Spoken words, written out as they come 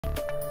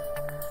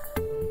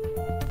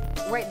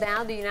Right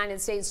now, the United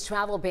States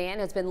travel ban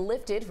has been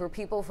lifted for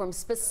people from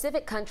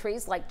specific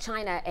countries like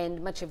China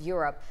and much of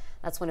Europe.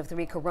 That's one of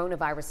three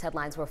coronavirus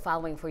headlines we're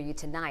following for you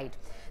tonight.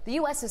 The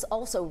U.S. is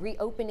also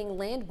reopening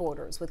land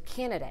borders with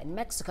Canada and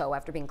Mexico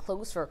after being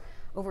closed for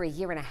over a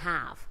year and a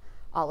half.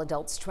 All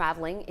adults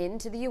traveling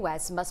into the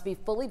U.S. must be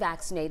fully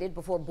vaccinated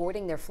before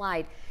boarding their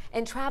flight,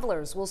 and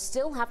travelers will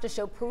still have to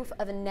show proof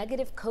of a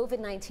negative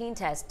COVID-19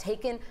 test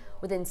taken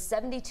within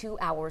 72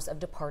 hours of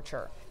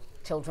departure.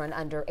 Children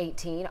under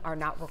 18 are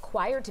not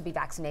required to be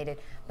vaccinated,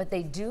 but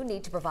they do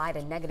need to provide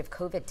a negative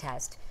COVID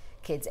test.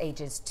 Kids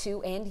ages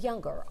 2 and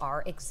younger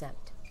are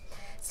exempt.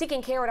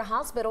 Seeking care at a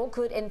hospital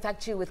could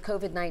infect you with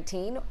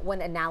COVID-19. One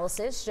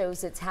analysis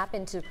shows it's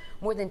happened to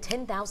more than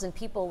 10,000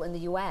 people in the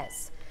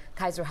U.S.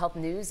 Kaiser Health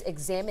News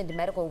examined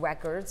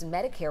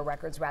Medicare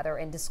records,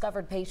 and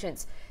discovered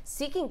patients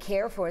seeking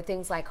care for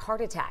things like heart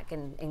attack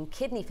and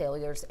kidney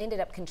failures ended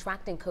up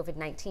contracting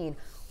COVID-19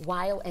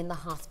 while in the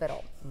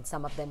hospital, and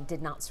some of them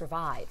did not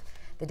survive.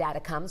 The data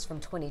comes from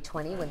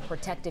 2020 when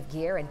protective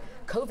gear and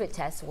COVID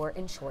tests were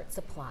in short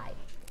supply.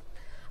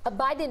 A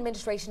Biden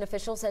administration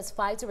official says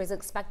Pfizer is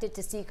expected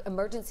to seek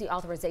emergency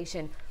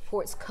authorization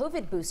for its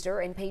COVID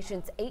booster in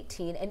patients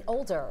 18 and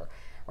older.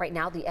 Right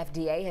now, the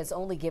FDA has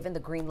only given the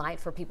green light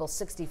for people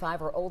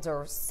 65 or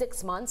older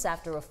 6 months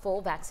after a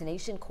full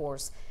vaccination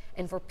course,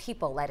 and for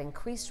people at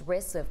increased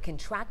risk of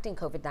contracting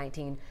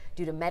COVID-19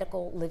 due to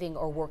medical, living,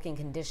 or working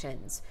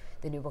conditions.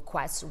 The new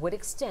request would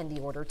extend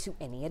the order to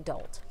any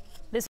adult.